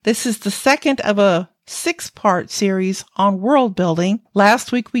This is the second of a 6-part series on world building.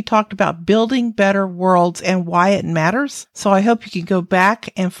 Last week, we talked about building better worlds and why it matters. So I hope you can go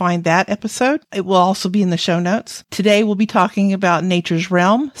back and find that episode. It will also be in the show notes. Today, we'll be talking about nature's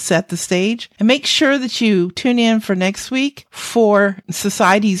realm, set the stage, and make sure that you tune in for next week for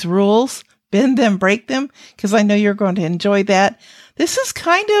society's rules, bend them, break them, because I know you're going to enjoy that. This is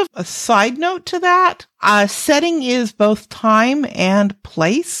kind of a side note to that. Setting is both time and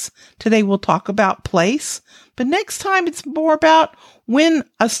place. Today we'll talk about place, but next time it's more about when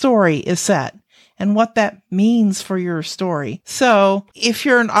a story is set and what that means for your story. So if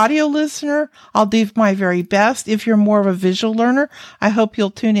you're an audio listener, I'll do my very best. If you're more of a visual learner, I hope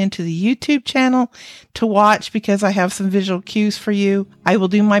you'll tune into the YouTube channel to watch because I have some visual cues for you. I will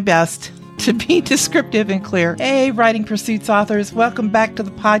do my best to be descriptive and clear. Hey, Writing Pursuits authors, welcome back to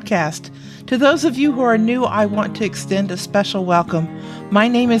the podcast. To those of you who are new, I want to extend a special welcome. My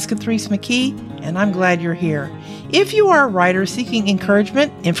name is Catrice McKee, and I'm glad you're here. If you are a writer seeking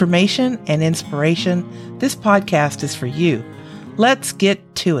encouragement, information, and inspiration, this podcast is for you. Let's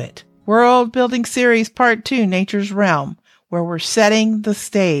get to it. World Building Series Part 2, Nature's Realm, where we're setting the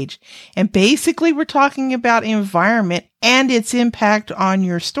stage. And basically, we're talking about environment and its impact on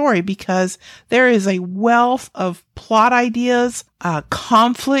your story because there is a wealth of plot ideas,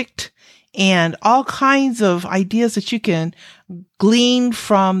 conflict, and all kinds of ideas that you can glean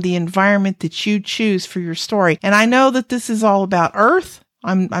from the environment that you choose for your story. And I know that this is all about Earth.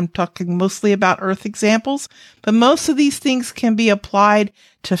 I'm talking mostly about Earth examples, but most of these things can be applied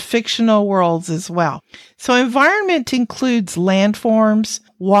to fictional worlds as well. So environment includes landforms,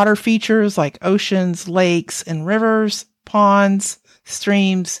 water features like oceans, lakes, and rivers, ponds,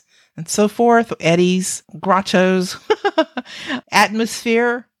 streams, and so forth, eddies, grottos,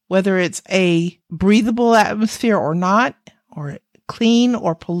 atmosphere, whether it's a breathable atmosphere or not, or clean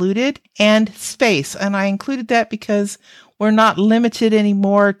or polluted, and space. And I included that because we're not limited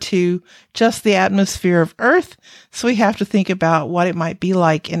anymore to just the atmosphere of Earth, so we have to think about what it might be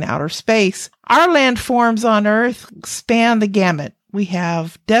like in outer space. Our landforms on Earth span the gamut. We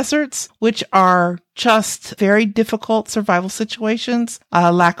have deserts, which are just very difficult survival situations,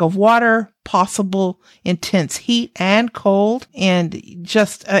 lack of water, possible intense heat and cold, and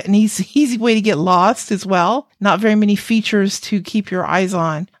just an easy way to get lost as well. Not very many features to keep your eyes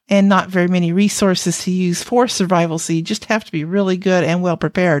on, and not very many resources to use for survival, so you just have to be really good and well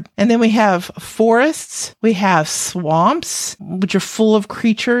prepared. And then we have forests, we have swamps, which are full of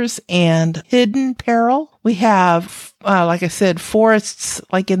creatures and hidden peril. We have, like I said, forests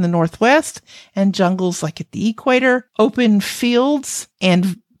like in the Northwest and jungles like at the equator, open fields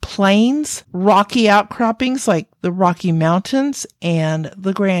and plains, rocky outcroppings like the Rocky Mountains and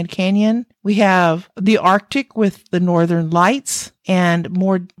the Grand Canyon. We have the Arctic with the Northern Lights and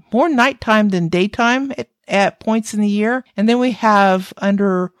more nighttime than daytime at points in the year. And then we have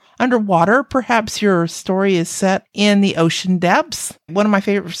underwater. Perhaps your story is set in the ocean depths. One of my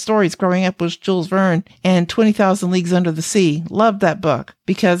favorite stories growing up was Jules Verne and 20,000 Leagues Under the Sea. Loved that book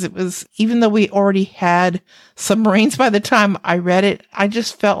because it was, even though we already had submarines by the time I read it, I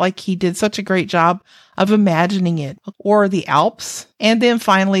just felt like he did such a great job of imagining it. Or the Alps. And then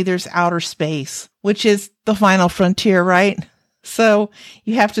finally there's outer space, which is the final frontier, right? So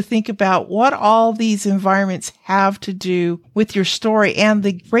you have to think about what all these environments have to do with your story and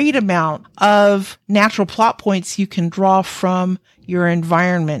the great amount of natural plot points you can draw from your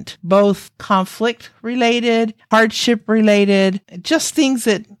environment, both conflict related, hardship related, just things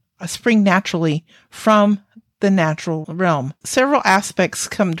that spring naturally from the natural realm. Several aspects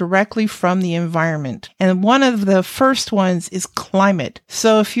come directly from the environment. And one of the first ones is climate.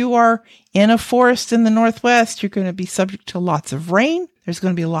 So if you are in a forest in the Northwest, you're going to be subject to lots of rain. There's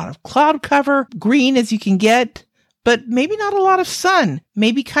going to be a lot of cloud cover, green as you can get, but maybe not a lot of sun,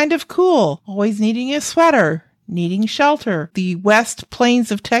 maybe kind of cool, always needing a sweater, needing shelter. The West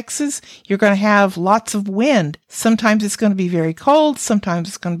Plains of Texas, you're going to have lots of wind. Sometimes it's going to be very cold. Sometimes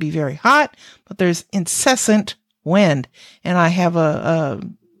it's going to be very hot, but there's incessant wind. And I have a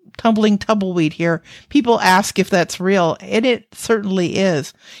tumbling tumbleweed here. People ask if that's real, and it certainly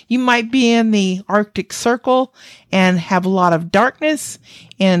is. You might be in the Arctic Circle and have a lot of darkness,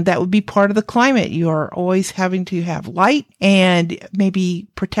 and that would be part of the climate. You are always having to have light and maybe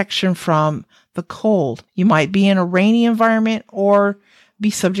protection from the cold. You might be in a rainy environment or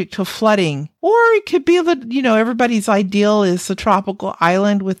be subject to flooding. Or it could be that, everybody's ideal is a tropical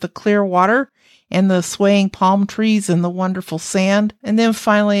island with the clear water and the swaying palm trees and the wonderful sand. And then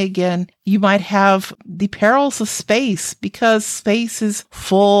finally, again, you might have the perils of space because space is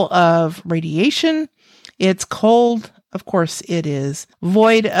full of radiation. It's cold of course, it is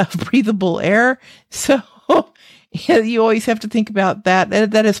void of breathable air. So you always have to think about that.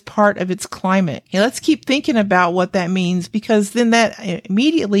 That is part of its climate. Let's keep thinking about what that means, because then that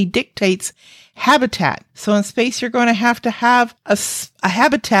immediately dictates habitat. So in space, you're going to have a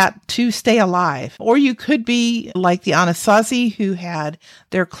habitat to stay alive. Or you could be like the Anasazi, who had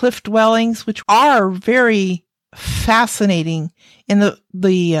their cliff dwellings, which are very fascinating in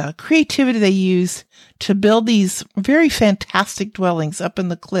the creativity they use to build these very fantastic dwellings up in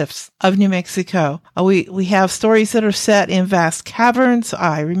the cliffs of New Mexico. We have stories that are set in vast caverns.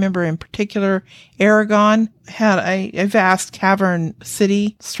 I remember in particular, Aragon had a vast cavern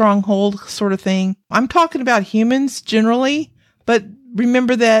city, stronghold sort of thing. I'm talking about humans generally, but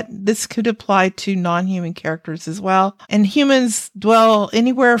remember that this could apply to non-human characters as well. And humans dwell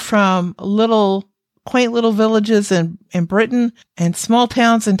anywhere from quaint little villages in Britain and small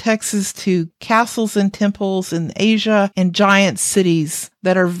towns in Texas to castles and temples in Asia and giant cities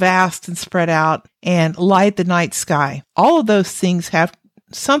that are vast and spread out and light the night sky. All of those things have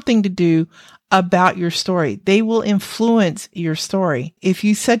something to do about your story. They will influence your story. If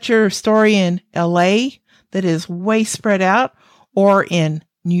you set your story in LA, that is way spread out, or in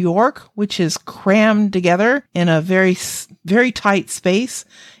New York, which is crammed together in a very, very tight space,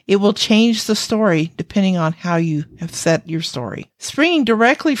 it will change the story depending on how you have set your story. Springing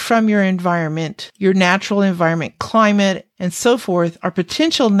directly from your environment, your natural environment, climate, and so forth, are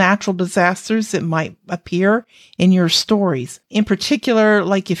potential natural disasters that might appear in your stories. In particular,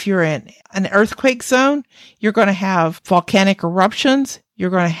 like if you're in an earthquake zone, you're going to have volcanic eruptions. You're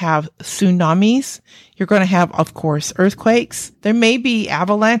going to have tsunamis. You're going to have, of course, earthquakes. There may be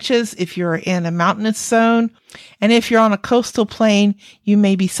avalanches if you're in a mountainous zone. And if you're on a coastal plain, you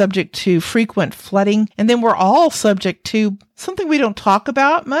may be subject to frequent flooding. And then we're all subject to something we don't talk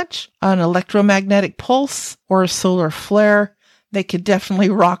about much, an electromagnetic pulse or a solar flare that could definitely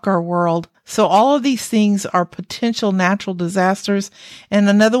rock our world. So all of these things are potential natural disasters. And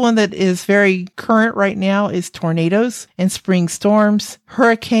another one that is very current right now is tornadoes and spring storms,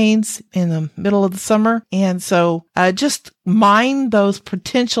 hurricanes in the middle of the summer. And so just mind those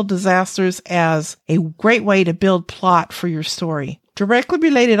potential disasters as a great way to build plot for your story. Directly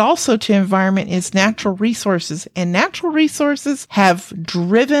related also to environment is natural resources, and natural resources have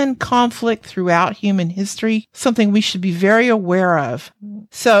driven conflict throughout human history, something we should be very aware of.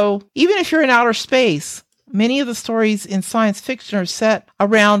 So even if you're in outer space, many of the stories in science fiction are set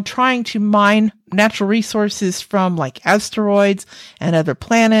around trying to mine natural resources from like asteroids and other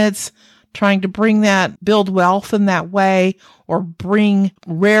planets, trying to build wealth in that way, or bring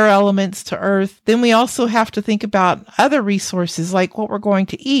rare elements to Earth. Then we also have to think about other resources like what we're going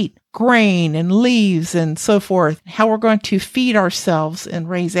to eat, grain and leaves and so forth, how we're going to feed ourselves and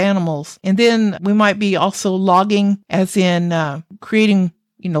raise animals. And then we might be also logging, as in creating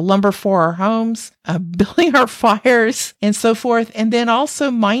lumber for our homes, building our fires and so forth. And then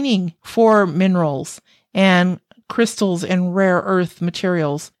also mining for minerals and crystals and rare earth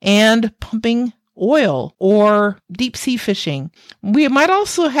materials, and pumping oil or deep sea fishing. We might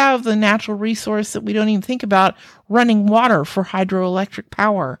also have the natural resource that we don't even think about, running water for hydroelectric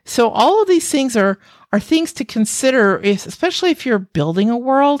power. So all of these things are things to consider, especially if you're building a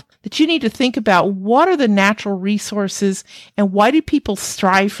world, that you need to think about what are the natural resources and why do people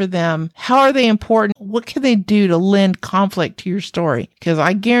strive for them? How are they important? What can they do to lend conflict to your story? Because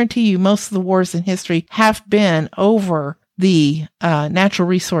I guarantee you most of the wars in history have been over the natural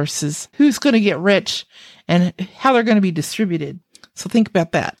resources, who's going to get rich and how they're going to be distributed. So think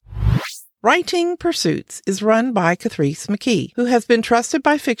about that. Writing Pursuits is run by Catrice McKee, who has been trusted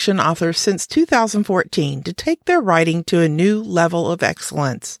by fiction authors since 2014 to take their writing to a new level of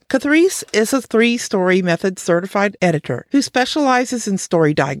excellence. Catrice is a 3-story method certified editor who specializes in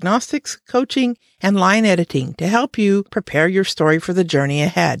story diagnostics, coaching, and line editing to help you prepare your story for the journey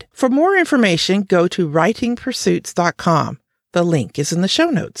ahead. For more information, go to writingpursuits.com. The link is in the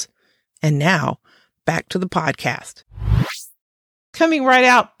show notes. And now, back to the podcast. Coming right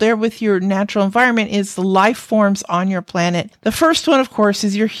out there with your natural environment is the life forms on your planet. The first one, of course,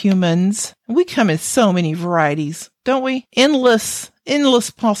 is your humans. We come in so many varieties, don't we? Endless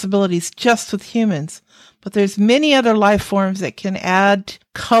possibilities just with humans. But there's many other life forms that can add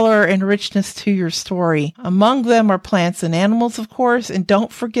color and richness to your story. Among them are plants and animals, of course, and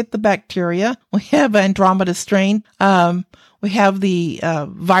don't forget the bacteria. We have Andromeda strain. We have the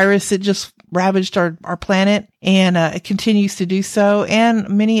virus that just ravaged our planet, and it continues to do so, and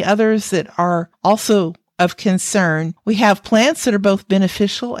many others that are also of concern. We have plants that are both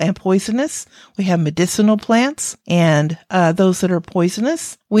beneficial and poisonous. We have medicinal plants and those that are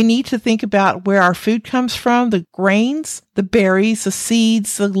poisonous. We need to think about where our food comes from, the grains, the berries, the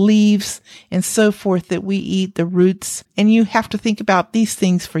seeds, the leaves, and so forth that we eat, the roots. And you have to think about these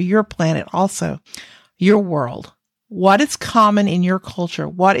things for your planet also, your world. What is common in your culture?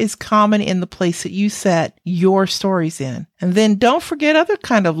 What is common in the place that you set your stories in? And then don't forget other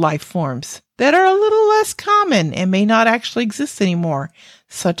kind of life forms that are a little less common and may not actually exist anymore,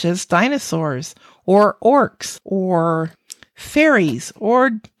 such as dinosaurs or orcs or fairies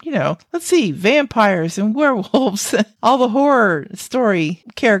or, vampires and werewolves, all the horror story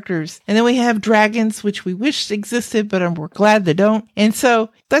characters. And then we have dragons, which we wish existed, but we're glad they don't. And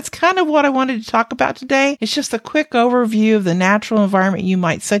so that's kind of what I wanted to talk about today. It's just a quick overview of the natural environment you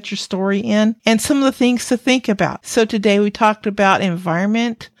might set your story in and some of the things to think about. So today we talked about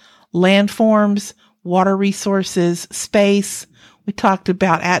environment, landforms, water resources, space. We talked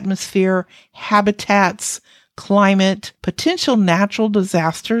about atmosphere, habitats, climate, potential natural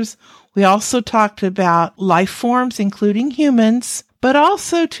disasters. We also talked about life forms, including humans, but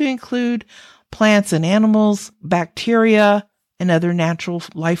also to include plants and animals, bacteria, and other natural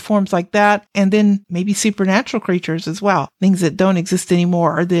life forms like that. And then maybe supernatural creatures as well, things that don't exist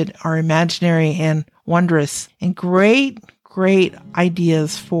anymore or that are imaginary and wondrous and great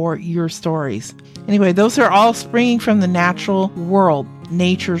ideas for your stories. Anyway, those are all springing from the natural world,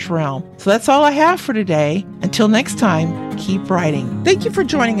 nature's realm. So that's all I have for today. Until next time, keep writing. Thank you for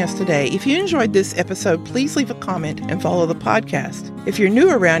joining us today. If you enjoyed this episode, please leave a comment and follow the podcast. If you're new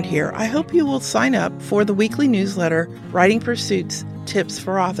around here, I hope you will sign up for the weekly newsletter, Writing Pursuits Tips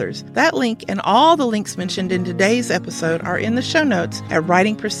for Authors. That link and all the links mentioned in today's episode are in the show notes at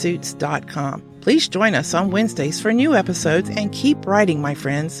writingpursuits.com. Please join us on Wednesdays for new episodes and keep writing, my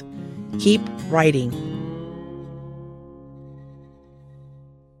friends. Keep writing.